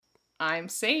I'm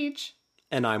Sage.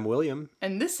 And I'm William.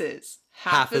 And this is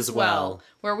Half as Well,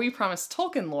 where we promise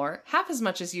Tolkien lore half as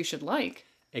much as you should like.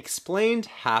 Explained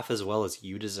half as well as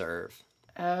you deserve.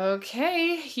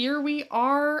 Okay, here we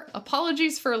are.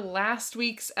 Apologies for last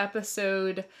week's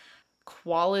episode.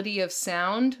 Quality of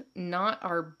sound, not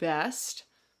our best.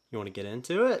 You want to get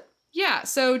into it? Yeah,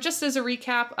 so just as a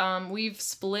recap, we've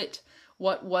split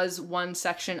what was one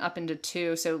section up into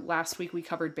two. So last week we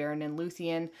covered Beren and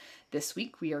Luthien. This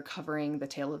week we are covering the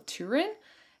Tale of Turin.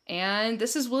 And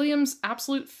this is William's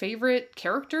absolute favorite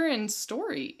character and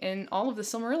story in all of the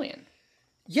Silmarillion.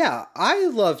 Yeah, I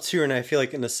love Turin, I feel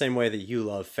like, in the same way that you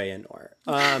love Feanor.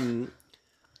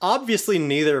 Obviously,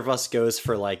 neither of us goes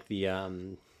for, like, the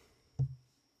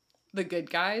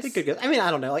good guys? The good guys. I mean, I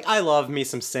don't know. Like, I love me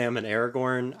some Sam and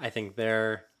Aragorn. I think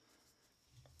they're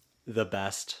the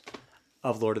best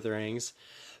of Lord of the Rings.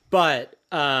 But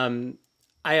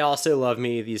I also love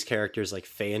me these characters like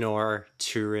Feanor,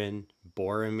 Turin,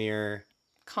 Boromir.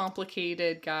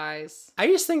 Complicated guys. I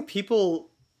just think people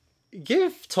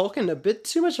give Tolkien a bit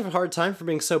too much of a hard time for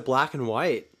being so black and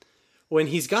white when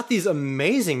he's got these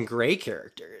amazing gray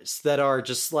characters that are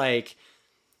just like,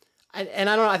 and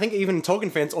I don't know, I think even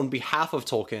Tolkien fans on behalf of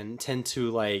Tolkien tend to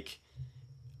like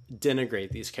denigrate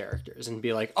these characters and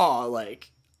be like, oh,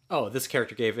 this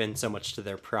character gave in so much to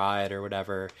their pride or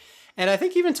whatever. And I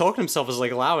think even Tolkien himself is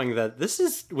like allowing that this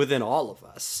is within all of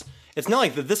us. It's not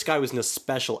like that this guy was a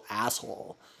special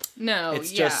asshole. No, it's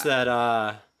just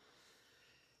that,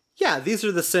 these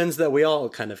are the sins that we all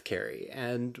kind of carry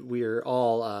and we're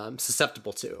all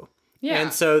susceptible to. Yeah.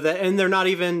 And so and they're not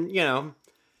even,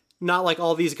 not like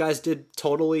all these guys did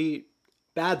totally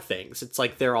bad things. It's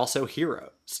like they're also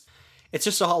heroes. It's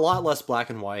just a lot less black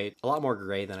and white, a lot more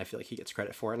gray than I feel like he gets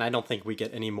credit for. And I don't think we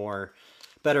get any more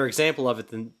better example of it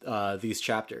than these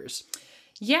chapters.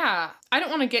 Yeah, I don't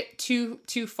want to get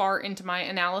too far into my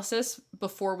analysis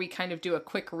before we kind of do a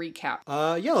quick recap.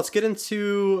 Let's get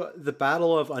into the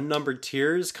Battle of Unnumbered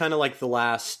Tears, kind of like the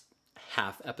last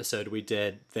half episode we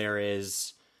did. There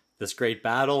is this great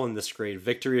battle and this great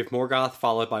victory of Morgoth,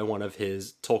 followed by one of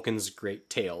Tolkien's great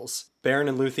tales. Beren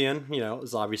and Luthien,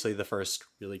 is obviously the first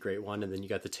really great one, and then you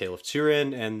got the Tale of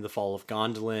Turin and the Fall of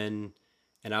Gondolin,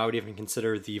 and I would even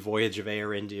consider the Voyage of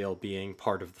Eärendil being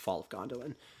part of the Fall of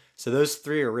Gondolin. So those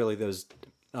three are really those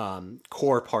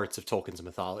core parts of Tolkien's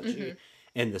mythology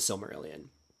in the Silmarillion.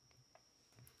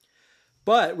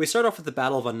 But we start off with the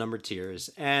Battle of Unnumbered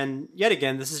Tears, and yet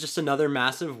again, this is just another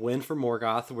massive win for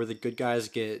Morgoth, where the good guys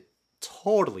get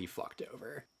totally fucked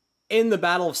over. In the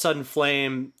Battle of Sudden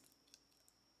Flame,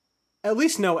 at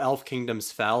least no elf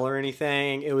kingdoms fell or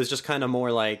anything. It was just kind of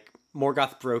more like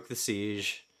Morgoth broke the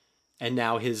siege, and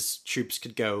now his troops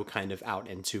could go kind of out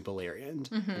into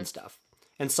Beleriand and stuff.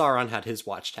 And Sauron had his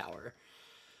watchtower.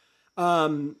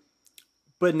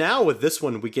 But now with this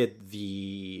one, we get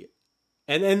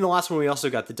and in the last one, we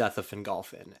also got the death of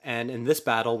Fingolfin. And in this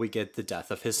battle, we get the death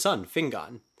of his son,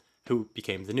 Fingon, who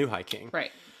became the new High King.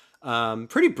 Right.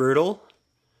 Pretty brutal.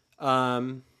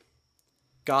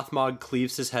 Gothmog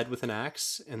cleaves his head with an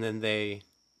axe, and then they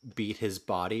beat his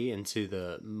body into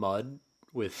the mud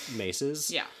with maces.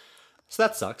 Yeah. So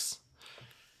that sucks.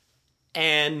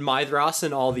 And Maedhros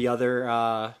and all the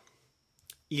other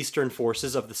eastern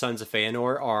forces of the Sons of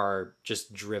Feanor are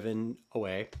just driven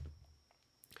away.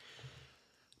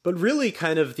 But really,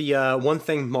 kind of the one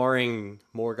thing marring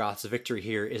Morgoth's victory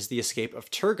here is the escape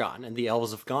of Turgon and the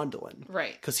Elves of Gondolin.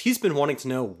 Right. Because he's been wanting to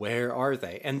know, where are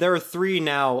they? And there are three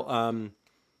now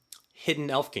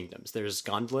hidden elf kingdoms. There's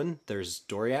Gondolin, there's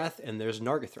Doriath, and there's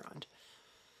Nargothrond.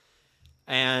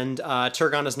 And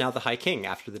Turgon is now the High King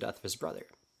after the death of his brother.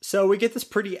 So we get this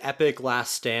pretty epic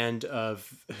last stand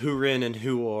of Hurin and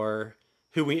Huor,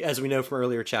 who we, as we know from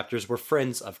earlier chapters, were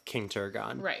friends of King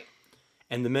Turgon. Right.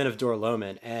 And the men of Dor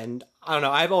Lomin. And I don't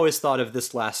know, I've always thought of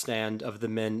this last stand of the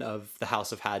men of the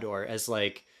House of Hador as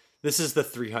like, this is the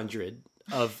 300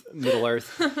 of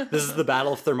Middle-earth. This is the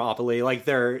Battle of Thermopylae. Like,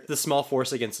 they're the small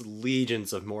force against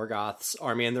legions of Morgoth's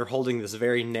army, and they're holding this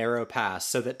very narrow pass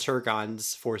so that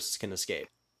Turgon's forces can escape.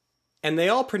 And they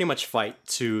all pretty much fight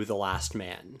to the last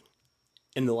man.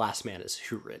 And the last man is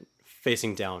Hurin,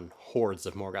 facing down hordes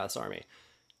of Morgoth's army.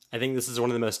 I think this is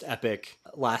one of the most epic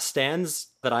last stands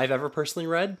that I've ever personally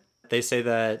read. They say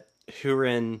that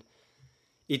Hurin,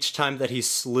 each time that he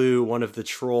slew one of the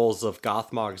trolls of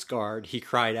Gothmog's guard, he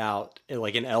cried out,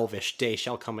 like in Elvish, "Day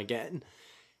shall come again."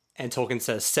 And Tolkien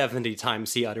says 70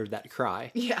 times he uttered that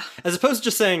cry. Yeah. As opposed to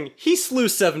just saying, he slew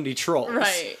 70 trolls.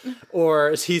 Right.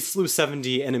 Or he slew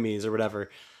 70 enemies or whatever.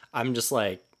 I'm just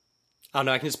like, I don't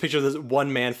know, I can just picture this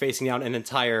one man facing down an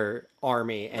entire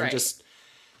army and just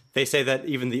They say that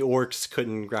even the orcs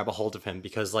couldn't grab a hold of him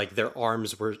because like their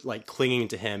arms were like clinging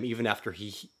to him even after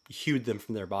he hewed them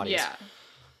from their bodies. Yeah.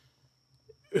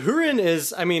 Hurin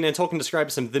is, I mean, and Tolkien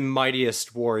describes him the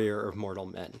mightiest warrior of mortal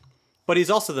men. But he's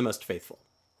also the most faithful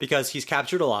because he's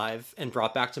captured alive and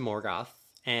brought back to Morgoth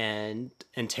and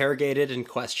interrogated and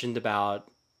questioned about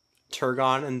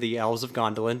Turgon and the elves of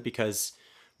Gondolin because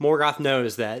Morgoth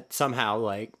knows that somehow,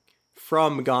 like,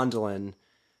 from Gondolin,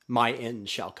 my end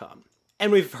shall come.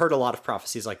 And we've heard a lot of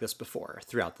prophecies like this before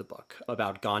throughout the book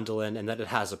about Gondolin and that it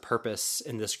has a purpose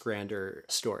in this grander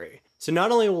story. So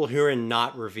not only will Hurin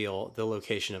not reveal the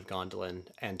location of Gondolin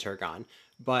and Turgon,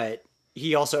 but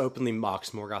he also openly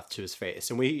mocks Morgoth to his face.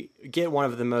 And we get one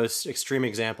of the most extreme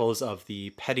examples of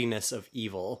the pettiness of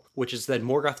evil, which is that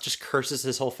Morgoth just curses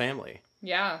his whole family.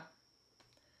 Yeah.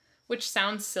 Which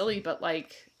sounds silly, but,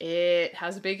 like, it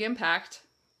has a big impact.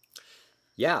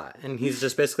 Yeah, and he's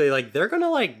just basically like, they're gonna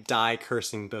like die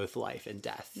cursing both life and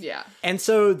death. Yeah. And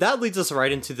so that leads us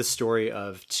right into the story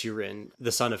of Turin,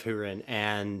 the son of Hurin,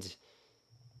 and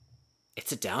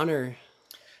it's a downer.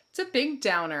 It's a big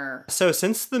downer. So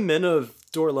since the men of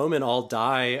Dor-lómin all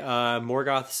die,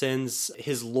 Morgoth sends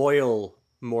his loyal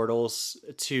mortals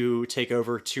to take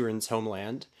over Turin's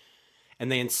homeland,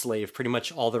 and they enslave pretty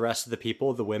much all the rest of the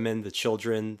people, the women, the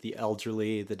children, the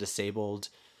elderly, the disabled.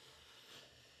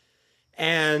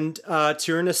 And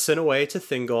Turin is sent away to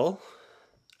Thingol,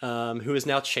 who has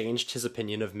now changed his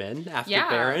opinion of men after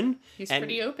Beren. He's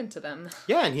pretty open to them.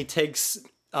 Yeah, and he takes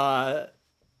Turin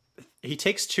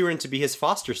to be his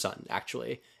foster son,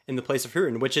 actually, in the place of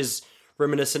Hurin, which is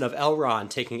reminiscent of Elrond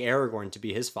taking Aragorn to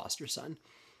be his foster son.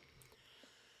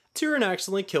 Turin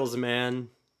accidentally kills a man,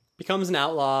 becomes an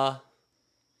outlaw.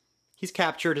 He's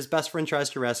captured, his best friend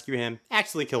tries to rescue him,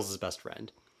 accidentally kills his best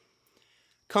friend.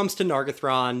 Comes to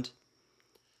Nargothrond.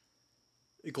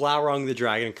 Glaurung the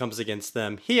dragon comes against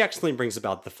them. He accidentally brings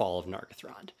about the fall of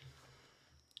Nargothrond.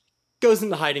 Goes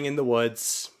into hiding in the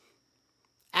woods.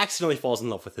 Accidentally falls in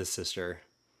love with his sister.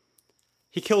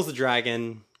 He kills the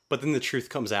dragon, but then the truth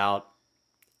comes out,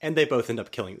 and they both end up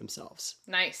killing themselves.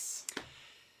 Nice.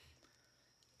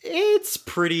 It's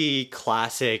pretty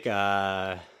classic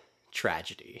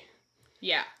tragedy.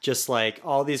 Yeah. Just like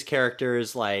all these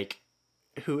characters, like,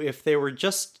 who if they were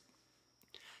just...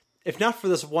 If not for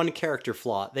this one character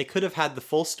flaw, they could have had the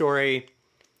full story,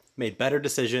 made better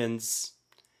decisions,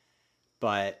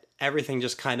 but everything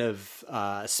just kind of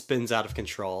spins out of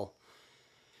control.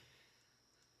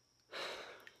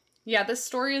 Yeah, this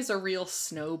story is a real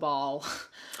snowball.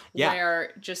 Yeah.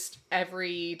 Where just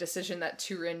every decision that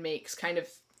Turin makes kind of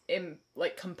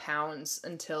compounds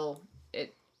until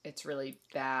it's really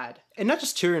bad. And not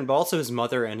just Turin, but also his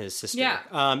mother and his sister. Yeah.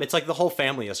 It's like the whole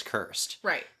family is cursed.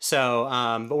 Right. So,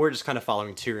 but we're just kind of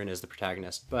following Turin as the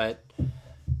protagonist. But,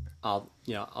 although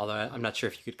I'm not sure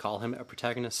if you could call him a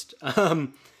protagonist,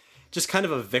 just kind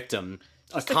of a victim.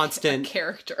 Just a constant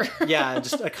character. Yeah,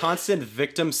 just a constant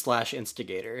victim /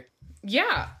 instigator.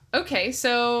 Yeah. Okay,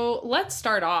 so let's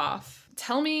start off.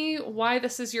 Tell me why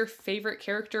this is your favorite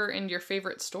character and your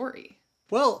favorite story.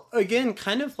 Well, again,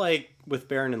 kind of like with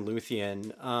Beren and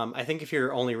Luthien, I think if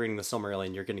you're only reading the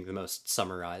Silmarillion, you're getting the most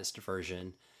summarized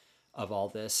version of all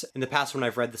this. In the past, when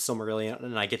I've read the Silmarillion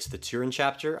and I get to the Turin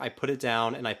chapter, I put it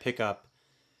down and I pick up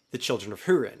The Children of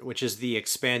Hurin, which is the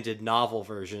expanded novel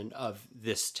version of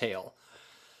this tale.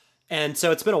 And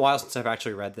so it's been a while since I've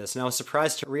actually read this, and I was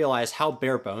surprised to realize how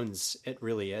bare bones it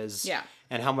really is. Yeah.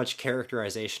 And how much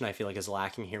characterization I feel like is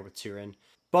lacking here with Turin.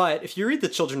 But if you read The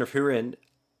Children of Hurin,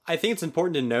 I think it's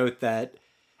important to note that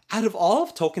out of all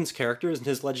of Tolkien's characters in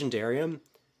his Legendarium,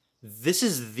 this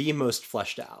is the most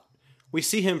fleshed out. We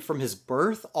see him from his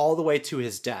birth all the way to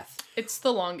his death. It's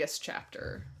the longest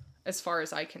chapter, as far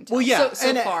as I can tell. Well, yeah,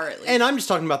 so far at least. And I'm just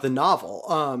talking about the novel,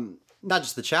 not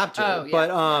just the chapter. Oh,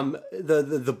 yeah. But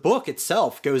the book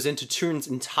itself goes into Turin's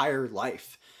entire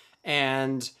life.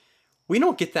 And we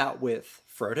don't get that with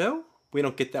Frodo. We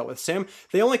don't get that with Sam.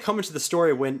 They only come into the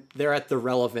story when they're at the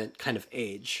relevant kind of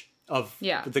age of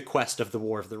the quest of the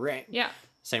War of the Ring. Yeah.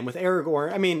 Same with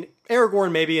Aragorn. I mean,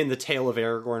 Aragorn, maybe in the Tale of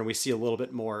Aragorn, we see a little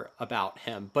bit more about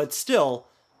him. But still,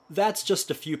 that's just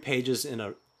a few pages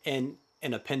in an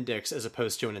appendix as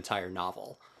opposed to an entire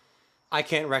novel. I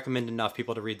can't recommend enough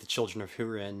people to read The Children of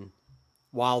Hurin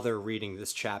while they're reading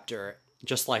this chapter.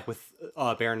 Just like with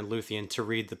Beren and Luthien, to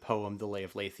read the poem The Lay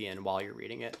of Leithian while you're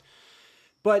reading it.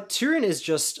 But Turin is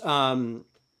just, I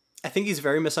think he's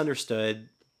very misunderstood.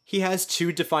 He has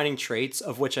two defining traits,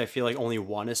 of which I feel like only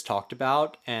one is talked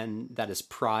about, and that is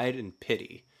pride and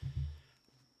pity.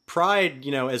 Pride,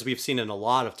 as we've seen in a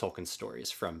lot of Tolkien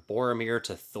stories, from Boromir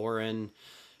to Thorin,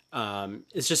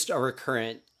 is just a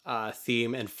recurrent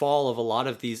theme and fall of a lot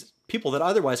of these people that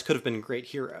otherwise could have been great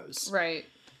heroes. Right.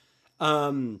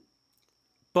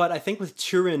 But I think with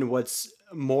Turin, what's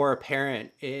more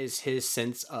apparent is his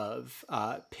sense of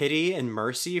pity and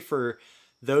mercy for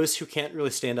those who can't really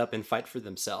stand up and fight for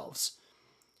themselves.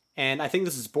 And I think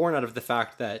this is born out of the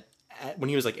fact that when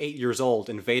he was like 8 years old,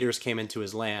 invaders came into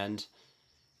his land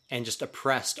and just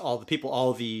oppressed all the people.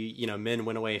 All the men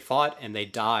went away, fought, and they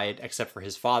died except for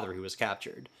his father, who was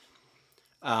captured.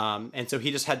 And so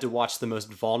he just had to watch the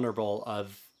most vulnerable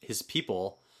of his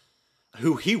people,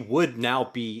 who he would now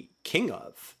be king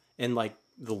of and like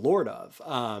the lord of.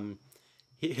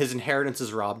 His inheritance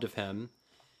is robbed of him,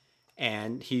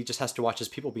 and he just has to watch his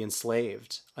people be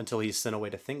enslaved until he's sent away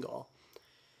to Thingol.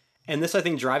 And this, I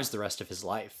think, drives the rest of his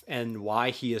life, and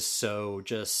why he is so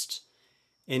just...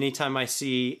 Anytime I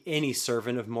see any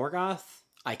servant of Morgoth,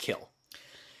 I kill.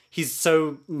 He's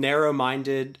so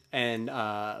narrow-minded and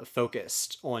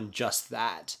focused on just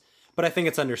that. But I think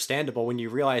it's understandable when you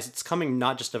realize it's coming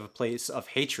not just of a place of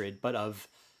hatred, but of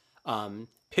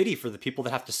pity for the people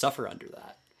that have to suffer under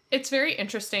that. It's very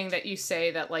interesting that you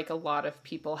say that, like, a lot of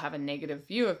people have a negative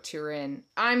view of Turin.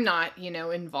 I'm not,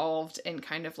 involved in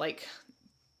kind of, like,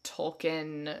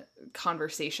 Tolkien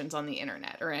conversations on the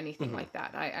internet or anything like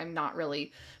that. I'm not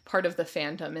really part of the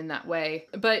fandom in that way.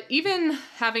 But even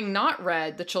having not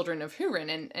read The Children of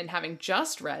Hurin and having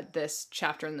just read this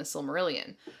chapter in the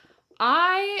Silmarillion,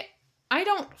 I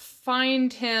don't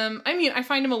find him... I mean, I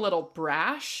find him a little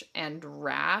brash and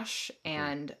rash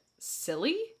and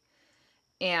silly.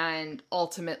 And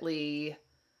ultimately,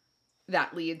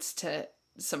 that leads to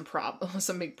some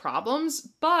big problems.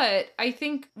 But I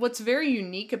think what's very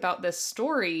unique about this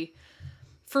story,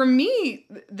 for me,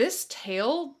 this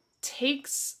tale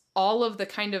takes all of the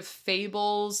kind of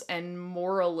fables and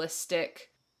moralistic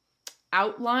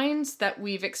outlines that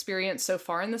we've experienced so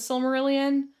far in the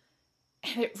Silmarillion,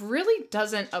 and it really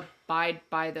doesn't abide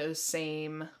by those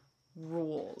same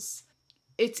rules.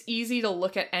 It's easy to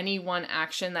look at any one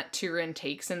action that Turin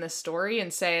takes in the story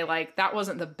and say, like, that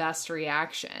wasn't the best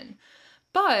reaction.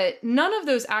 But none of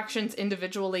those actions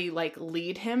individually, like,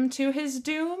 lead him to his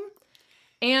doom.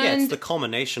 And yeah, it's the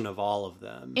culmination of all of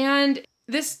them. And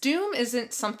this doom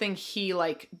isn't something he,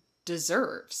 like,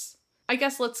 deserves. I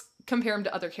guess let's compare him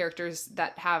to other characters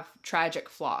that have tragic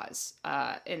flaws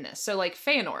in this. So, like,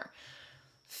 Feanor.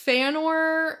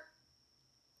 Feanor,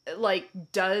 like,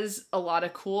 does a lot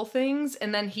of cool things,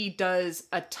 and then he does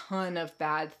a ton of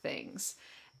bad things.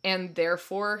 And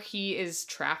therefore, he is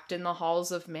trapped in the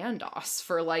halls of Mandos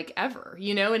for, like, ever,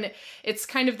 And it's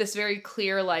kind of this very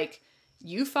clear, like,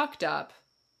 you fucked up,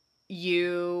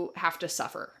 you have to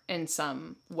suffer in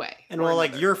some way. And well,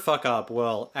 like, your fuck up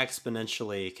will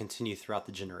exponentially continue throughout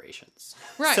the generations.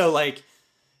 Right. So, like,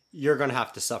 you're going to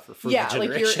have to suffer for the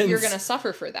generations. Like, you're going to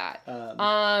suffer for that.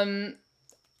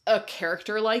 A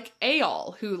character like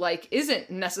Eol, who, like, isn't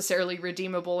necessarily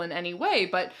redeemable in any way,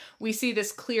 but we see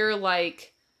this clear,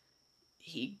 like,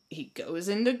 he goes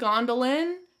into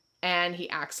Gondolin and he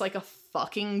acts like a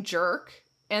fucking jerk,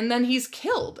 and then he's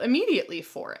killed immediately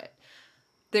for it.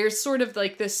 There's sort of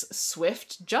like this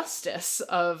swift justice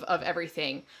of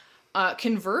everything.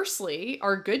 Conversely,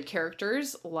 our good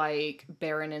characters like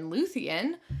Beren and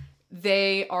Luthien,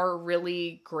 they are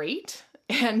really great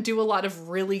and do a lot of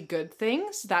really good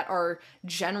things that are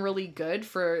generally good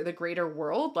for the greater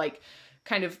world, like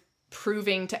kind of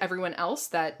proving to everyone else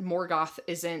that Morgoth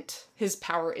his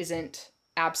power isn't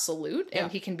absolute and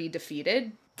he can be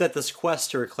defeated. That this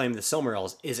quest to reclaim the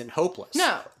Silmarils isn't hopeless.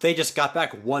 No. They just got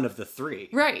back one of the three.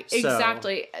 Right,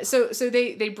 exactly. So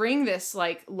they bring this,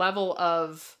 like, level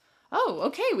of, oh,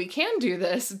 okay, we can do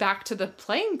this back to the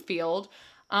playing field.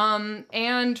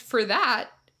 And for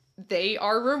that, they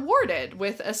are rewarded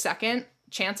with a second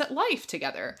chance at life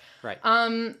together. Right.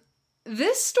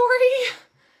 This story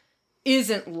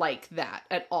isn't like that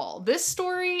at all. This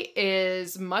story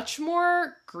is much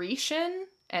more Grecian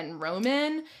and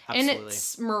Roman. Absolutely. And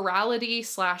its morality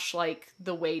 / like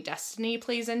the way destiny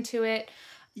plays into it.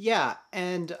 Yeah,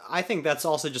 and I think that's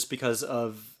also just because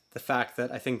of the fact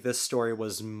that I think this story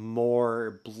was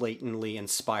more blatantly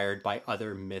inspired by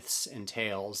other myths and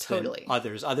tales than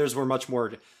others. Others were much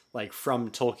more, like, from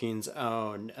Tolkien's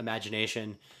own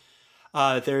imagination.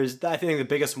 I think the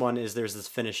biggest one is there's this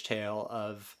Finnish tale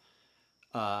of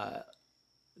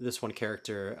this one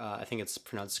character, I think it's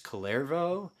pronounced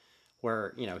Kalervo,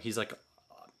 where, he's like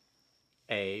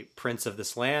a prince of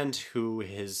this land who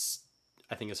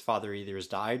I think his father either has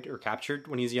died or captured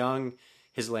when he's young.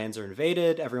 His lands are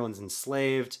invaded. Everyone's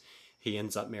enslaved. He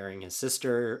ends up marrying his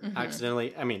sister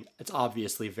accidentally. I mean, it's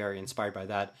obviously very inspired by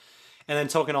that. And then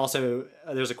Tolkien also,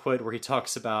 there's a quote where he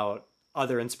talks about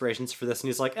other inspirations for this, and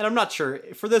he's like, and I'm not sure,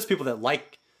 for those people that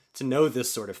like to know this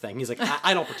sort of thing, he's like,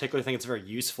 I don't particularly think it's very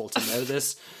useful to know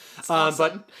this. Awesome.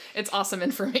 But it's awesome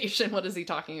information. What is he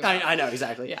talking about? I know,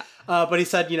 exactly. Yeah. But he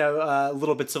said,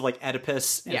 little bits of like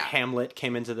Oedipus and Hamlet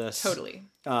came into this. Totally.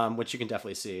 Which you can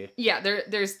definitely see. Yeah,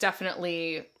 there's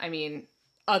definitely, I mean,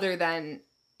 other than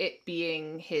it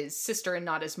being his sister and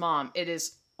not his mom, it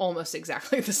is almost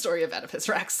exactly the story of Oedipus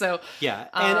Rex. So yeah,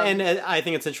 and I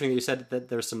think it's interesting that you said that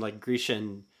there's some like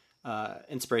Grecian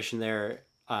inspiration there.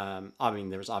 I mean,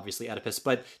 there's obviously Oedipus,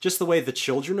 but just the way the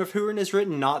Children of Hurin is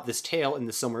written, not this tale in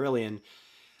the Silmarillion,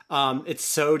 it's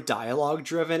so dialogue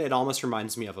driven. It almost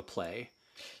reminds me of a play.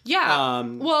 Yeah.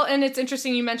 Well, and it's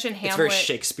interesting you mentioned Hamlet. It's very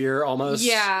Shakespeare almost.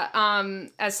 Yeah.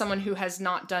 As someone who has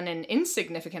not done an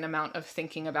insignificant amount of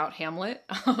thinking about Hamlet,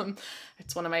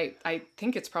 it's one of I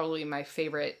think it's probably my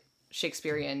favorite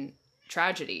Shakespearean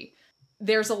tragedy.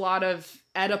 There's a lot of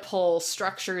Oedipal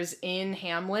structures in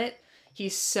Hamlet.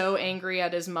 He's so angry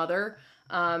at his mother,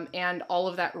 and all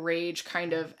of that rage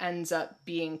kind of ends up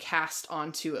being cast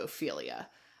onto Ophelia.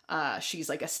 She's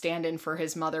like a stand-in for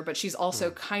his mother, but she's also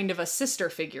kind of a sister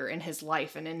figure in his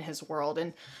life and in his world.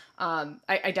 And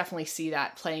I definitely see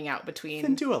that playing out between...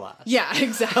 Can do a lot. Yeah,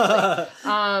 exactly.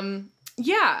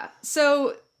 Yeah,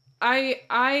 so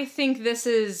I think this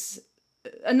is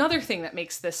another thing that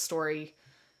makes this story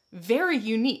very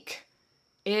unique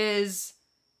is...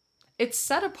 it's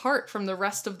set apart from the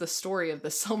rest of the story of the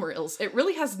Silmarils. It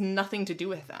really has nothing to do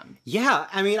with them. Yeah,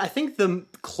 I mean, I think the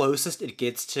closest it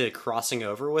gets to crossing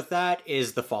over with that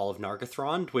is the fall of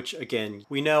Nargothrond, which, again,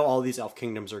 we know all these elf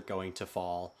kingdoms are going to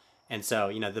fall. And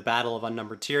so, the Battle of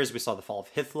Unnumbered Tears, we saw the fall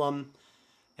of Hithlum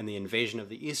and the invasion of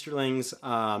the Easterlings.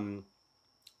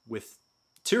 With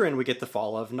Turin, we get the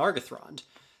fall of Nargothrond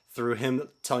through him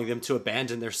telling them to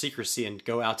abandon their secrecy and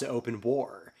go out to open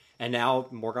war. And now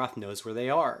Morgoth knows where they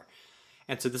are.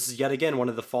 And so this is yet again one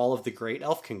of the fall of the great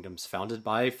elf kingdoms founded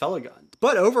by Felagund.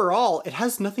 But overall, it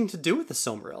has nothing to do with the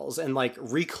Silmarils and like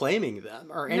reclaiming them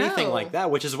or anything like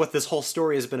that, which is what this whole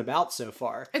story has been about so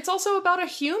far. It's also about a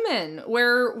human,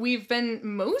 where we've been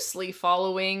mostly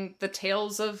following the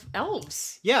tales of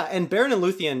elves. Yeah, and Beren and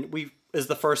Luthien is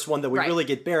the first one that we really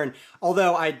get Beren.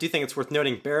 Although I do think it's worth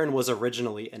noting, Beren was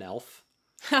originally an elf.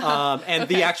 And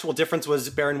the actual difference was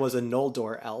Beren was a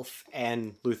Noldor elf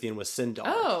and Luthien was Sindar.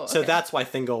 Oh, okay. So that's why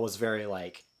Thingol was very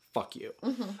like, fuck you.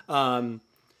 Mm-hmm.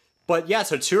 But yeah,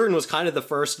 so Turin was kind of the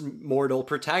first mortal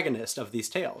protagonist of these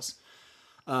tales,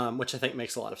 which I think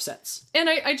makes a lot of sense. And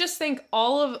I just think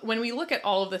when we look at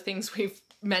all of the things we've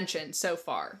mentioned so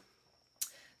far,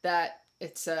 that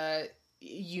it's a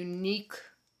unique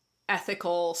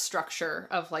ethical structure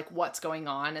of like what's going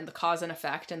on and the cause and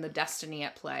effect and the destiny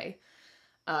at play.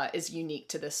 Is unique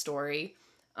to this story.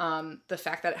 The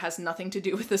fact that it has nothing to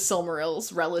do with the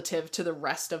Silmarils relative to the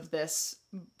rest of this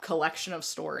collection of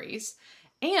stories.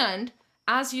 And,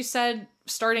 as you said,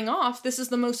 starting off, this is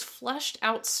the most fleshed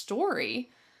out story.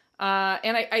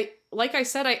 And I like I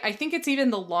said, I think it's even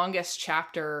the longest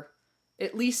chapter,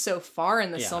 at least so far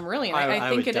in the Silmarillion. I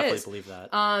think it is. I would definitely believe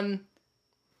that.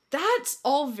 That's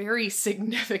all very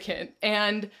significant.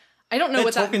 And I don't know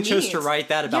what that means. Tolkien chose to write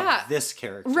that about this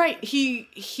character. Right.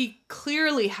 He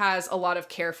clearly has a lot of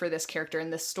care for this character in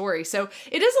this story. So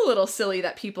it is a little silly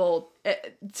that people,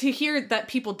 to hear that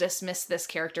people dismiss this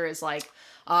character as like,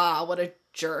 what a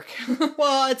jerk.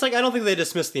 Well, it's like, I don't think they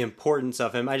dismiss the importance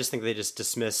of him. I just think they just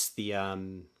dismiss the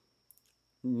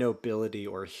nobility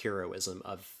or heroism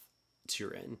of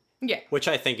Turin. Yeah. Which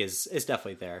I think is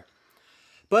definitely there.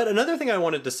 But another thing I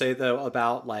wanted to say, though,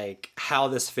 about like how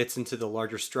this fits into the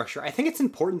larger structure, I think it's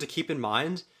important to keep in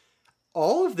mind,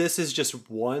 all of this is just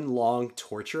one long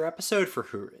torture episode for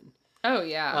Hurin. Oh,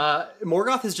 yeah.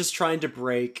 Morgoth is just trying to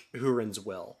break Hurin's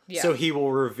will. Yeah. So he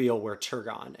will reveal where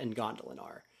Turgon and Gondolin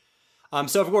are.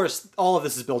 So, of course, all of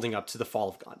this is building up to the fall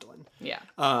of Gondolin. Yeah.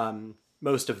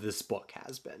 Most of this book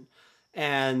has been.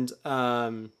 And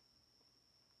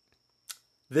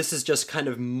this is just kind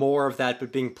of more of that,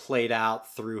 but being played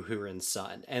out through Hurin's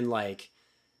son. And, like,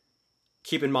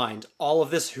 keep in mind, all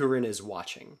of this Hurin is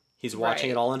watching. He's watching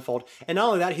it all unfold. And not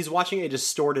only that, he's watching a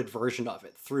distorted version of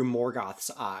it through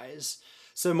Morgoth's eyes.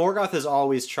 So Morgoth is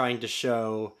always trying to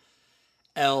show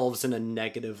elves in a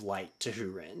negative light to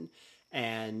Hurin.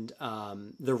 And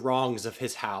the wrongs of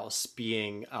his house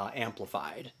being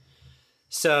amplified.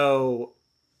 So,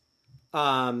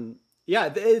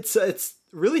 yeah, it's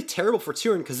really terrible for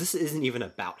Turin because this isn't even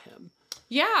about him.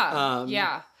 Yeah,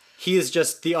 yeah. He is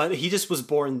just he just was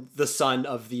born the son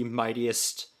of the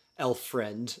mightiest elf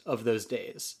friend of those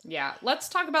days. Yeah, let's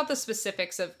talk about the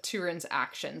specifics of Turin's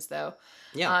actions, though.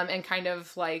 Yeah, and kind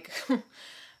of like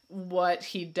what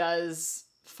he does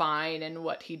fine and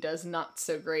what he does not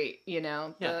so great,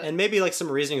 Yeah, and maybe like some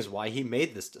reasons why he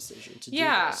made this decision to do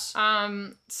this.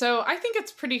 So I think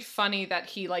it's pretty funny that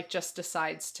he like just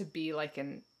decides to be like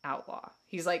an outlaw.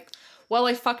 He's like, well,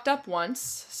 I fucked up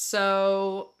once,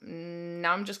 so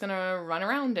now I'm just gonna run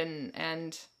around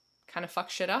and kind of fuck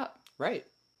shit up. Right.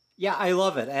 Yeah, I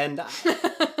love it. And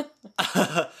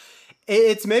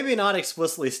it's maybe not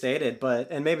explicitly stated,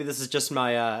 and maybe this is just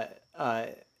my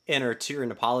inner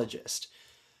Tyrion apologist,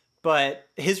 but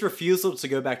his refusal to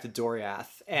go back to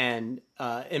Doriath and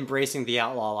embracing the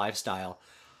outlaw lifestyle,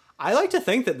 I like to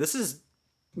think that this is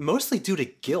mostly due to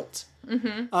guilt.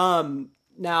 Mm-hmm.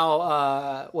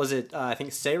 Now, was it, I think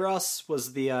Seiros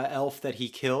was the elf that he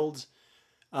killed,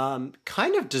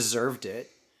 kind of deserved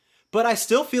it. But I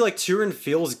still feel like Tyrion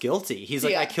feels guilty. He's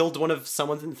like, I killed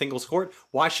someone in Thingol's court.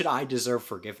 Why should I deserve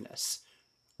forgiveness?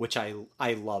 Which I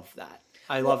love that.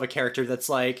 I love a character that's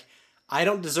like, I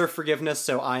don't deserve forgiveness,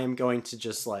 so I am going to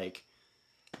just like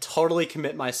totally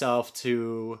commit myself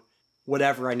to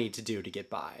whatever I need to do to get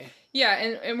by. Yeah,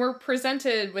 and we're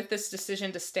presented with this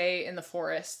decision to stay in the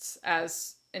forests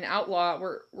as an outlaw.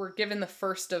 We're given the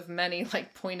first of many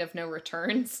like point of no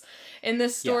returns in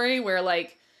this story, where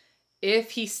like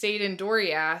if he stayed in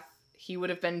Doriath, he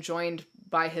would have been joined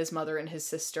by his mother and his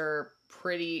sister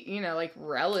pretty, like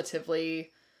relatively.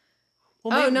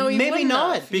 Well, maybe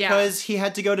not, because he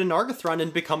had to go to Nargothrond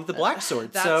and become the Black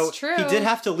Sword. That's true. He did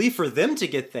have to leave for them to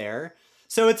get there.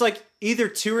 So it's like either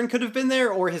Tyrion could have been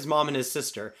there or his mom and his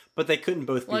sister, but they couldn't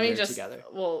both be there together.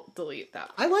 We'll delete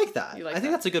that. I like that. I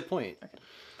think that's a good point. Okay.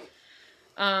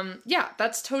 Yeah,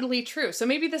 that's totally true. So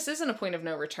maybe this isn't a point of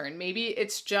no return. Maybe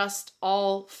it's just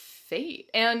all fate.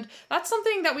 And that's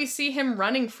something that we see him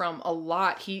running from a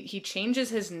lot. He changes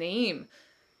his name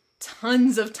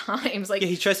tons of times. Like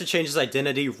he tries to change his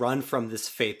identity, run from this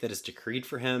fate that is decreed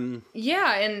for him.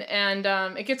 Yeah, and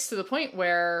it gets to the point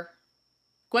where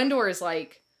Gwendor is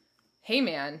like, hey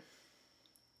man,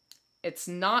 it's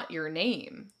not your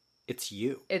name. It's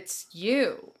you. It's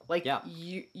you. Like,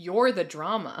 you're the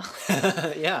drama.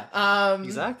 Yeah,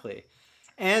 exactly.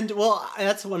 And, well,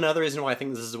 that's another reason why I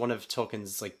think this is one of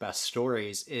Tolkien's, like, best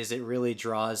stories, is it really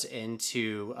draws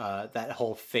into that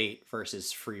whole fate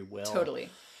versus free will. Totally.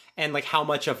 And, like, how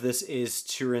much of this is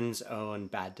Tyrion's own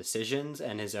bad decisions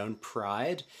and his own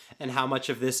pride, and how much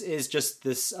of this is just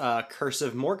this Curse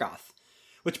of Morgoth.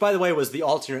 Which, by the way, was the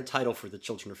alternate title for the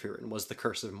Children of Húrin, was the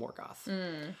Curse of Morgoth.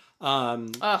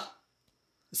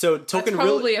 So Tolkien that's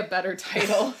probably a better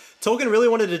title. Tolkien really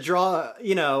wanted to draw,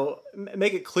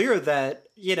 make it clear that,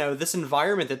 this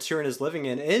environment that Tyrion is living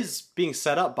in is being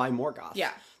set up by Morgoth.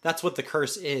 Yeah. That's what the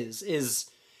curse is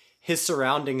his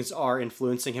surroundings are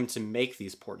influencing him to make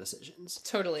these poor decisions.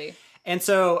 Totally. And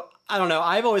so, I don't know,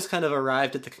 I've always kind of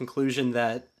arrived at the conclusion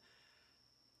that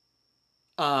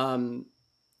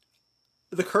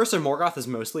the Curse of Morgoth is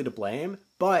mostly to blame,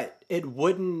 but it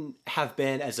wouldn't have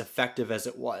been as effective as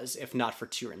it was if not for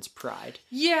Tyrion's pride.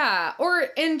 Yeah, or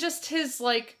in just his,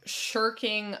 like,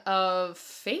 shirking of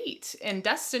fate and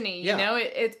destiny, you know?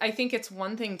 I think it's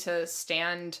one thing to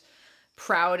stand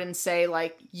proud and say,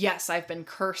 like, yes, I've been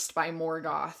cursed by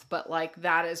Morgoth, but, like,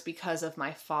 that is because of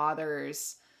my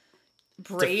father's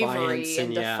bravery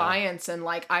and defiance, and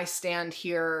like I stand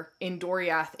here in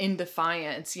Doriath in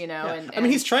defiance, and I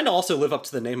mean, he's trying to also live up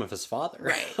to the name of his father,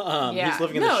 right? He's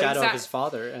living in the shadow of his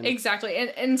father, exactly.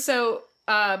 And so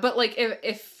but like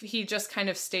if he just kind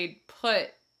of stayed put,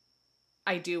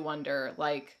 I do wonder,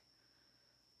 like,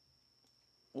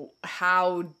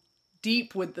 how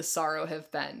deep would the sorrow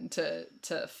have been to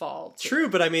fall to? True,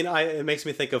 but I mean, it makes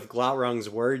me think of Glaurung's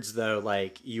words, though,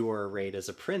 like, you were arrayed as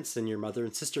a prince and your mother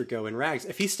and sister go in rags.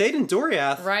 If he stayed in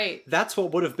Doriath, right, that's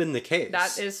what would have been the case.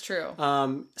 That is true.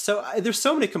 So there's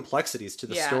so many complexities to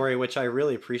the story, which I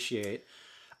really appreciate.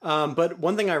 But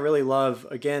one thing I really love,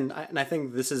 again, and I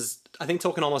think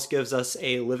Tolkien almost gives us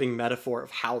a living metaphor of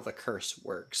how the curse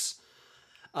works.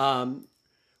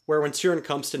 Where when Tyrion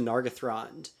comes to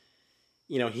Nargothrond,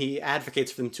 he advocates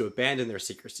for them to abandon their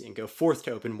secrecy and go forth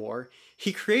to open war.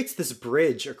 He creates this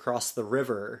bridge across the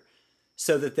river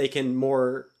so that they can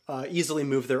more easily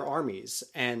move their armies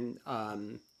and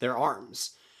their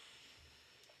arms.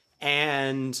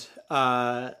 And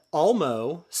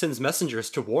Ulmo sends messengers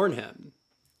to warn him.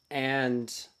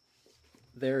 And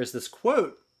there is this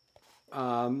quote.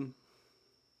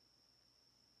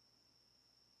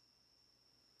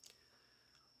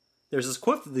 There's this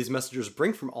quote that these messengers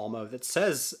bring from Ulmo that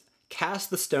says, "Cast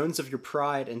the stones of your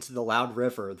pride into the loud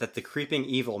river, that the creeping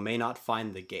evil may not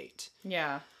find the gate."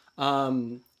 Yeah.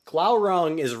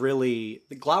 Glaurung is really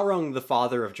Glaurung, the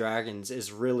father of dragons,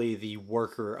 is really the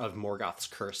worker of Morgoth's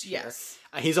curse here. Yes.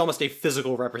 He's almost a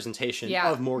physical representation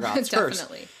of Morgoth's curse.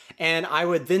 And I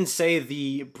would then say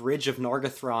the Bridge of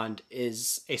Nargothrond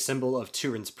is a symbol of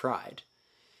Turin's pride.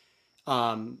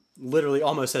 Literally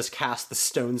almost says, cast the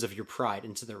stones of your pride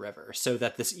into the river so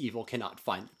that this evil cannot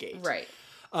find the gate. Right.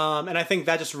 And I think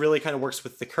that just really kind of works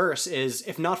with the curse is,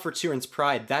 if not for Turin's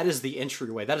pride, that is the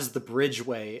entryway. That is the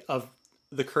bridgeway of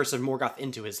the curse of Morgoth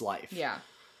into his life. Yeah.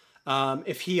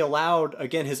 If he allowed,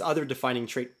 again, his other defining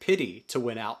trait, pity, to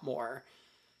win out more,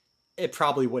 it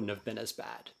probably wouldn't have been as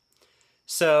bad.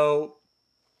 So,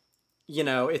 you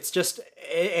know,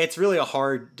 it's really a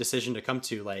hard decision to come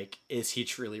to, like, is he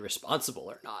truly responsible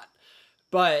or not?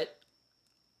 But,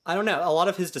 I don't know, a lot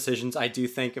of his decisions, I do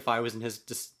think if I was in his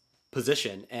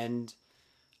position and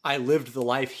I lived the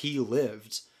life he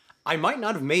lived, I might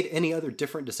not have made any other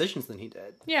different decisions than he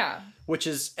did. Yeah.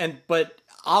 But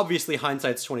obviously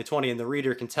hindsight's 2020 and the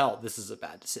reader can tell this is a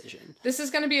bad decision. This is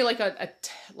going to be like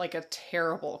a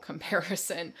terrible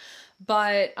comparison,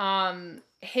 but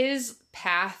his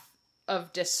path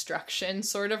of destruction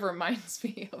sort of reminds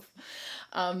me of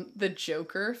the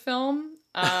Joker film,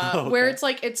 okay. Where it's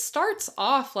like it starts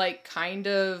off like kind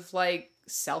of like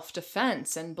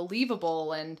self-defense and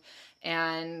believable and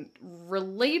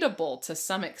relatable to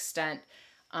some extent,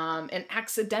 and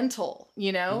accidental,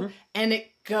 you know? Mm-hmm. And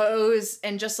it goes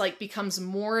and just like becomes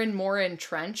more and more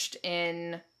entrenched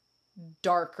in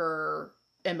darker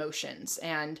emotions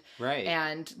and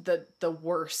the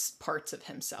worst parts of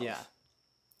himself. Yeah.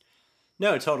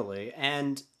 No, totally.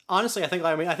 And honestly, I think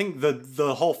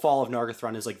the whole fall of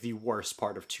Nargothrond is like the worst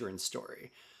part of Turin's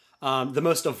story. The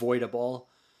most avoidable.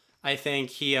 I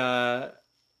think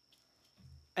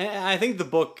I think the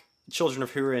book Children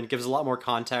of Húrin gives a lot more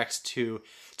context to...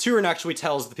 Turin actually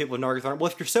tells the people of Nargothrond,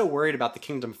 well, if you're so worried about the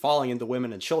kingdom falling and the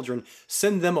women and children,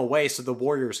 send them away so the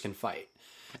warriors can fight.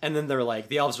 And then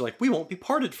the elves are like, we won't be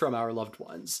parted from our loved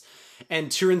ones.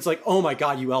 And Turin's like, oh my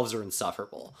god, you elves are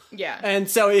insufferable. Yeah. And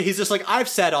so he's just like, I've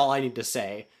said all I need to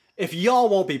say. If y'all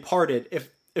won't be parted, if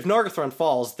Nargothrond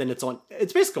falls, then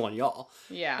it's basically on y'all.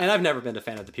 Yeah. And I've never been a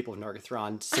fan of the people of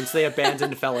Nargothrond since they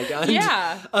abandoned Felagund.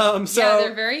 Yeah. Yeah,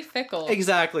 they're very fickle.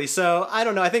 Exactly. So, I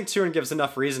don't know. I think Turin gives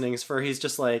enough reasonings for he's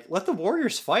just like, let the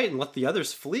warriors fight and let the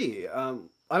others flee.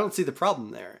 I don't see the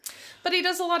problem there. But he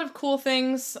does a lot of cool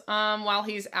things while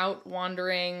he's out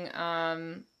wandering.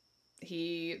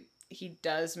 He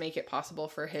does make it possible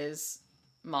for his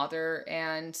mother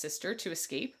and sister to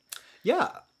escape.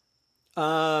 Yeah.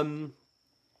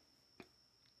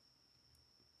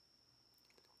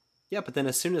 Yeah, but then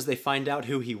as soon as they find out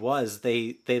who he was,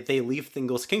 they leave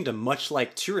Thingol's kingdom, much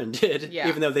like Turin did,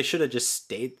 even though they should have just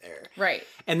stayed there. Right.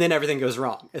 And then everything goes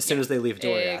wrong as soon as they leave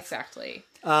Doriath. Exactly.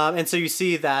 And so you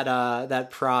see that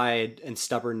that pride and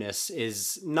stubbornness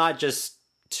is not just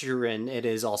Turin, it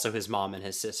is also his mom and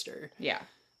his sister. Yeah.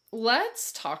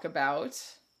 Let's talk about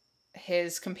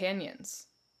his companions.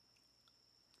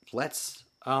 Let's.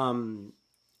 Everyone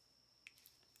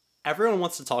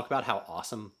wants to talk about how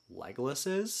awesome Legolas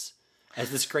is as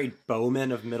this great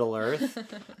bowman of Middle-earth.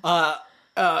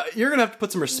 You're going to have to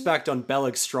put some respect on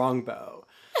Beleg's strongbow.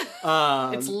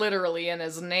 It's literally in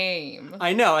his name.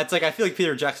 I know. It's like, I feel like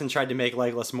Peter Jackson tried to make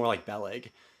Legolas more like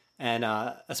Beleg. And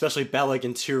especially Beleg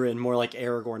and Turin more like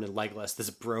Aragorn and Legolas,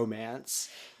 this bromance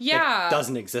that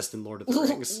doesn't exist in Lord of the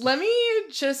Rings. Let me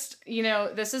just,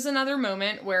 this is another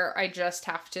moment where I just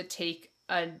have to take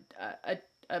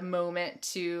a moment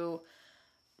to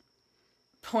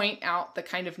point out the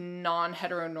kind of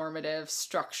non-heteronormative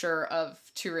structure of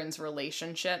Turin's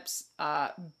relationships.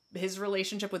 His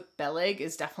relationship with Beleg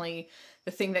is definitely the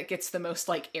thing that gets the most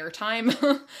like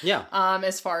airtime. Yeah.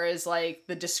 As far as like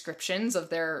the descriptions of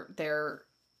their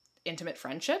intimate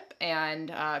friendship,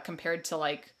 and compared to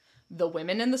like the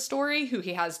women in the story who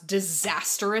he has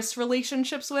disastrous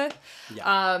relationships with.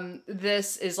 Yeah.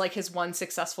 This is like his one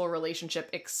successful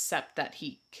relationship, except that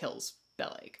he kills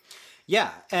Beleg.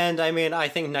 Yeah, and I mean, I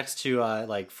think next to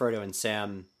like Frodo and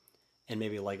Sam, and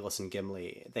maybe Legolas and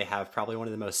Gimli, they have probably one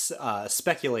of the most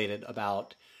speculated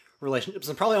about relationships,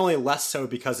 and probably only less so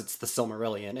because it's the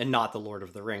Silmarillion and not the Lord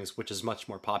of the Rings, which is much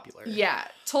more popular. Yeah,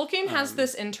 Tolkien has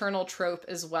this internal trope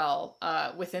as well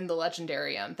within the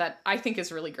Legendarium that I think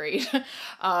is really great,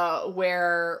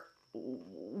 where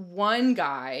one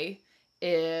guy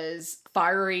is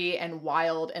fiery and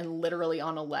wild and literally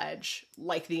on a ledge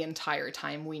like the entire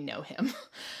time we know him,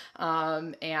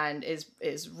 and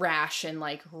is rash and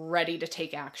like ready to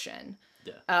take action.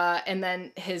 Yeah. And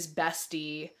then his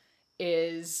bestie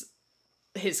is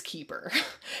his keeper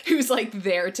who's like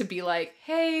there to be like,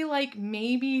 hey, like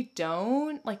maybe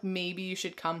don't, like maybe you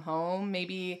should come home,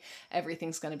 maybe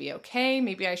everything's gonna be okay,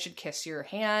 maybe I should kiss your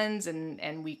hands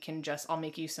and we can just, I'll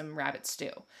make you some rabbit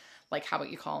stew, like how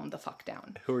about you calm the fuck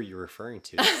down. Who are you referring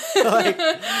to?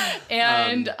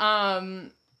 And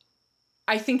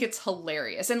I think it's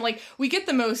hilarious, and like we get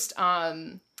the most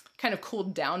kind of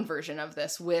cooled down version of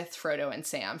this with Frodo and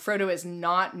Sam. Frodo is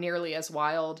not nearly as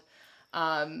wild.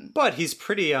 But he's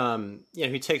pretty,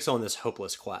 he takes on this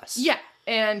hopeless quest. Yeah,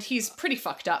 and he's pretty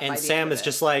fucked up. And Sam is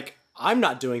just like, I'm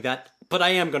not doing that, but I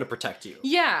am going to protect you.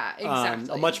 Yeah,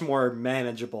 exactly. A much more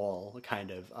manageable kind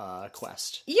of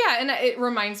quest. Yeah, and it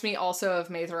reminds me also of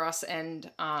Maedhros and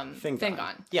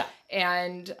Fingon. Yeah.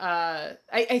 And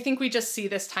I think we just see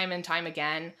this time and time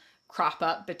again crop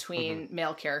up between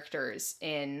male characters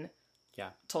in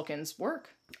Tolkien's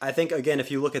work. I think, again,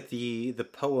 if you look at the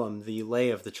poem, the Lay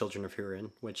of the Children of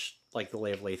Húrin, which, like the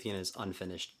Lay of Leithian, is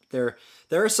unfinished, there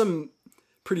are some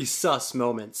pretty sus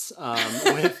moments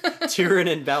with Turin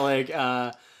and Beleg.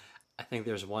 I think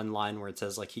there's one line where it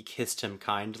says, like, he kissed him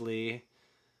kindly.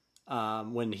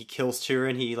 When he kills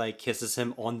Turin, he, like, kisses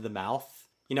him on the mouth.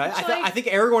 You know, I think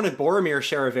Aragorn and Boromir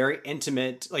share a very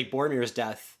intimate, like, Boromir's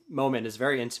death moment is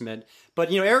very intimate. But,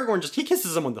 you know, Aragorn he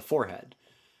kisses him on the forehead.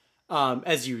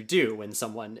 As you do when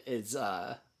someone is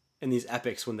in these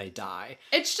epics when they die.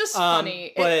 It's just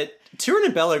funny. But Turin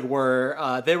and Beleg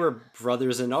were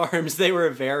brothers in arms. They were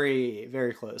very,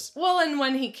 very close. Well, and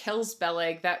when he kills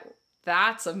Beleg,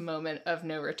 that's a moment of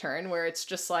no return where it's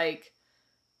just like,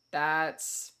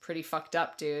 that's pretty fucked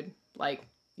up, dude. Like,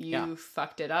 you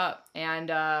fucked it up. And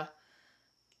I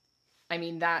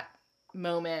mean, that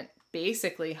moment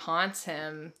basically haunts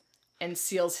him and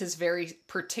seals his very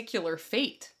particular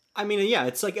fate. I mean, yeah,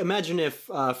 it's like, imagine if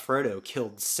Frodo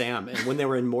killed Sam when they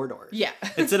were in Mordor. Yeah.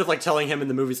 Instead of, like, telling him in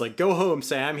the movies, like, go home,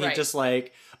 Sam, he just,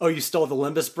 like, oh, you stole the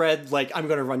Limbus bread? Like, I'm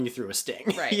going to run you through a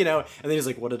sting. Right. You know? And then he's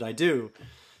like, what did I do?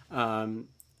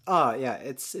 Yeah,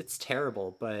 it's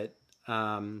terrible, but...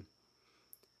 and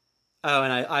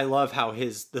I love how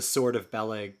the sword of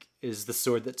Beleg is the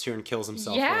sword that Turin kills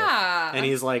himself with. And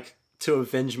he's like, to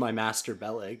avenge my master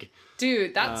Beleg.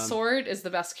 Dude, that sword is the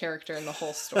best character in the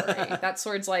whole story. That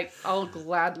sword's like, I'll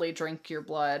gladly drink your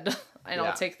blood, and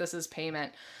I'll take this as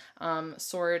payment.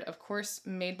 Sword, of course,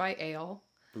 made by Eöl.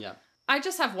 Yeah. I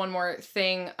just have one more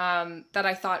thing that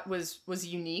I thought was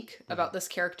unique about this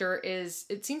character is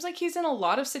it seems like he's in a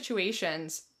lot of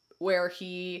situations where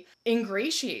he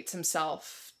ingratiates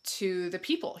himself to the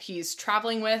people he's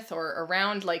traveling with or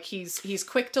around. Like he's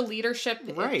quick to leadership.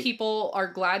 Right. People are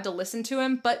glad to listen to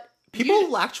him, but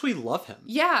people actually love him.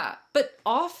 Yeah, but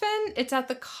often it's at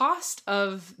the cost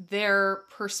of their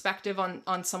perspective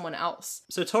on someone else.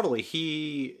 So totally,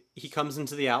 he comes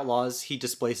into the Outlaws. He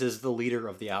displaces the leader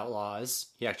of the Outlaws.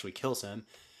 He actually kills him.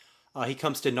 He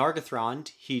comes to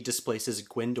Nargothrond. He displaces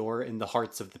Gwyndor in the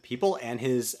hearts of the people and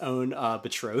his own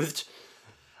betrothed.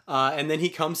 And then he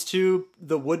comes to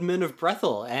the Woodmen of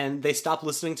Brethil, and they stop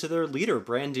listening to their leader,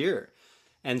 Brandir,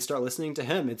 and start listening to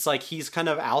him. It's like he's kind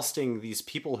of ousting these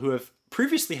people who have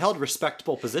previously held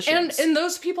respectable positions. And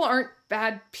those people aren't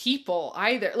bad people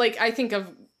either. Like, I think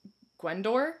of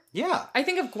Gwendor. Yeah. I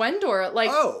think of Gwendor,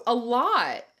 like, a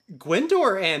lot.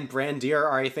 Gwyndor and Brandir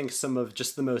are, I think, some of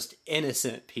just the most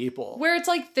innocent people. Where it's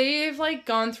like, they've, like,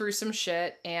 gone through some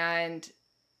shit and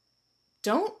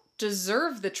don't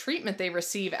deserve the treatment they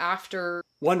receive after.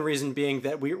 One reason being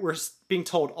that we're being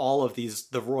told all of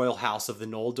the royal house of the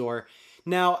Noldor.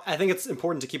 Now, I think it's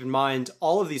important to keep in mind,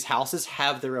 all of these houses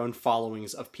have their own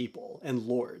followings of people and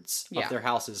lords of their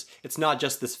houses. It's not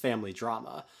just this family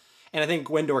drama. And I think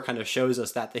Gwyndor kind of shows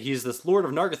us that he's this Lord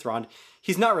of Nargothrond.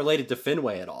 He's not related to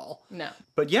Finwë at all. No.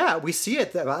 But yeah, we see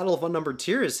it, the Battle of Unnumbered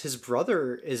Tears. His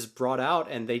brother is brought out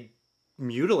and they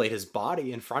mutilate his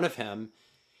body in front of him.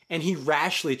 And he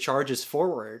rashly charges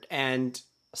forward and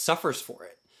suffers for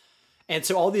it. And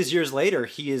so all these years later,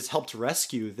 he has helped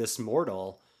rescue this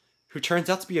mortal who turns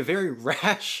out to be a very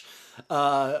rash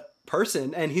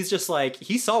person. And he's just like,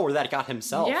 he saw where that got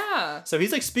himself. Yeah. So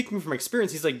he's like speaking from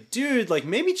experience. He's like, dude, like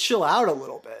maybe chill out a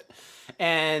little bit.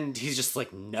 And he's just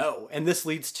like, no. And this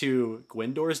leads to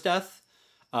Gwyndor's death,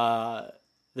 the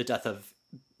death of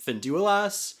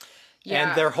Finduilas,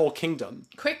 and their whole kingdom.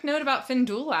 Quick note about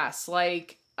Finduilas,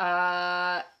 like,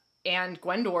 and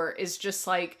Gwendor is just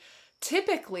like,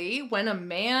 typically when a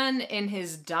man in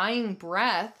his dying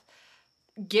breath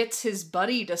gets his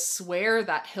buddy to swear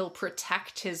that he'll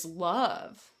protect his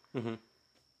love,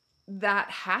 that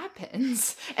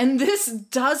happens. And this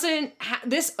doesn't,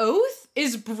 this oath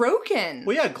is broken.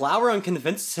 Well, yeah, Glaurung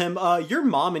convinces him, your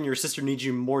mom and your sister need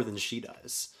you more than she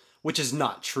does. which is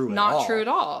not true at all. Not true at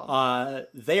all.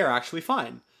 They are actually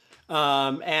fine.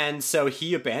 And so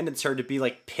he abandons her to be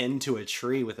like pinned to a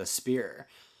tree with a spear.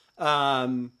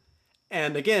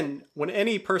 And again, when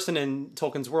any person in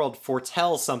Tolkien's world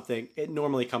foretells something, it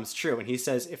normally comes true. And he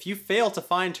says, if you fail to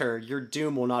find her, your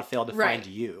doom will not fail to find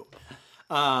you.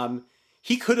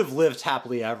 He could have lived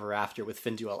happily ever after with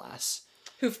Finduilas.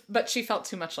 But she felt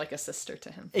too much like a sister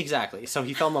to him. Exactly. So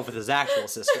he fell in love with his actual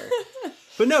sister.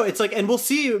 But no, it's like, and we'll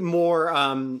see more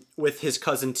with his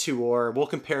cousin Tuor. We'll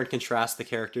compare and contrast the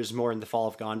characters more in the Fall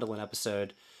of Gondolin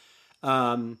episode.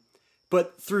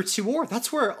 But through Tuor,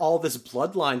 that's where all this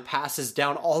bloodline passes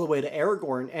down all the way to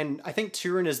Aragorn. And I think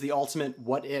Turin is the ultimate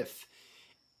what if.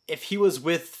 If he was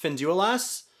with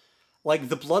Finduilas, like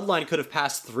the bloodline could have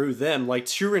passed through them. Like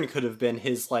Turin could have been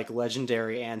his like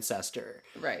legendary ancestor.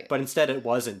 Right. But instead it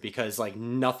wasn't because like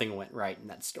nothing went right in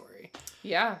that story.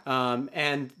 Yeah.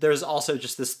 And there's also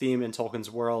just this theme in Tolkien's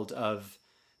world of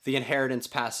the inheritance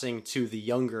passing to the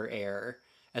younger heir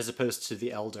as opposed to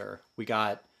the elder. We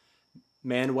got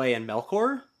Manwë and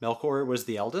Melkor. Melkor was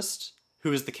the eldest.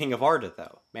 Who is the king of Arda,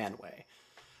 though? Manwë.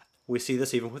 We see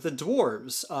this even with the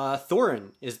dwarves.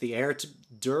 Thorin is the heir to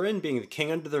Durin, being the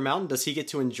king under their mountain. Does he get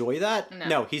to enjoy that?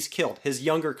 No, he's killed. His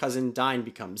younger cousin Dain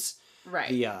becomes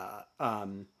the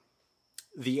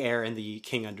heir and the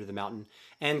king under the mountain.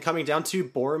 And coming down to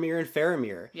Boromir and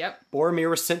Faramir. Yep. Boromir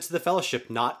was sent to the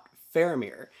Fellowship, not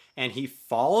Faramir. And he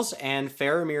falls, and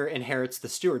Faramir inherits the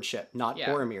stewardship, not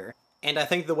Boromir. And I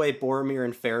think the way Boromir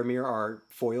and Faramir are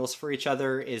foils for each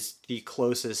other is the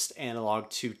closest analog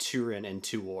to Turin and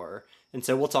Tuor. And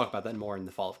so we'll talk about that more in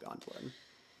the Fall of Gondolin.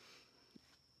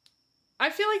 I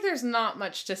feel like there's not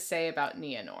much to say about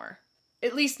Nienor.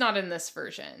 At least not in this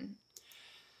version.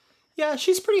 Yeah,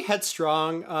 she's pretty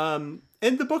headstrong.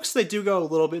 In the books, they do go a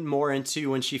little bit more into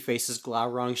when she faces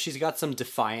Glaurung. She's got some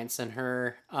defiance in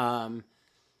her.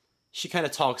 She kind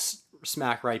of talks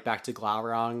smack right back to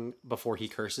Glaurung before he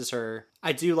curses her.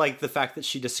 I do like the fact that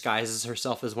she disguises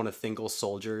herself as one of Thingol's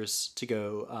soldiers to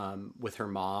go with her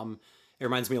mom. It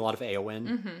reminds me a lot of Éowyn.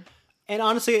 Mm-hmm. And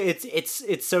honestly,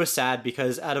 it's so sad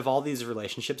because out of all these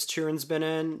relationships Turin's been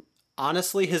in,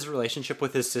 honestly, his relationship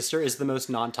with his sister is the most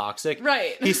non-toxic.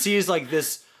 Right. He sees like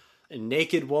this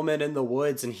naked woman in the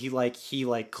woods and he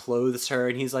clothes her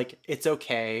and he's like, it's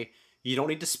okay. You don't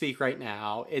need to speak right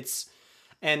now.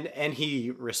 And he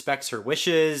respects her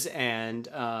wishes, and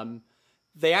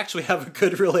they actually have a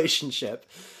good relationship.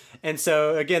 And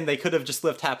so, again, they could have just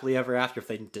lived happily ever after if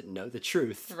they didn't know the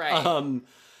truth. Right.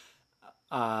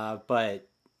 But,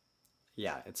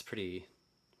 yeah, it's pretty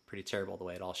terrible the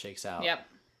way it all shakes out. Yep.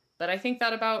 But I think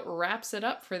that about wraps it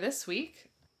up for this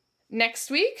week. Next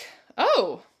week,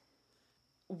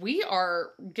 we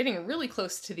are getting really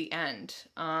close to the end.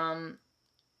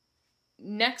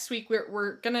 Next week,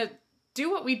 we're going to do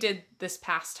what we did this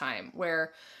past time,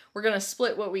 where we're going to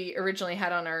split what we originally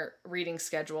had on our reading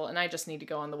schedule, and I just need to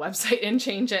go on the website and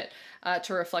change it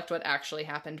to reflect what actually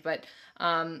happened. But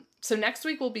so next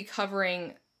week we'll be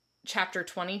covering chapter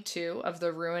 22 of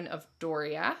The Ruin of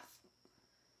Doriath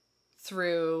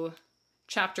through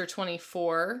chapter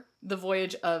 24, The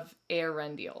Voyage of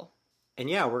Eärendil. And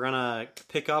yeah, we're going to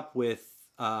pick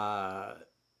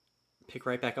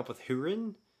right back up with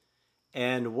Hurin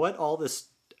and what all this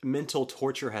mental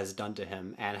torture has done to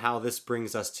him, and how this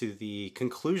brings us to the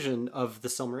conclusion of the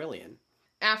Silmarillion.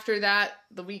 After that,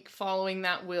 the week following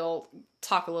that, we'll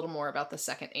talk a little more about the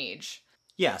Second Age.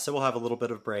 Yeah, so we'll have a little bit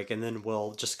of break, and then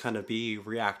we'll just kind of be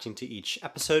reacting to each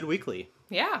episode weekly.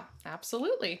 Yeah,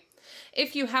 absolutely.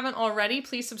 If you haven't already,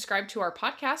 please subscribe to our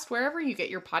podcast wherever you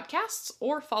get your podcasts,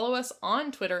 or follow us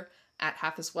on Twitter at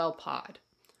halfaswellpod.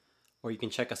 Or you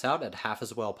can check us out at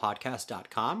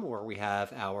halfaswellpodcast.com, where we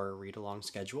have our read-along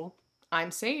schedule. I'm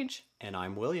Sage. And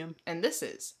I'm William. And this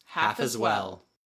is Half as Well.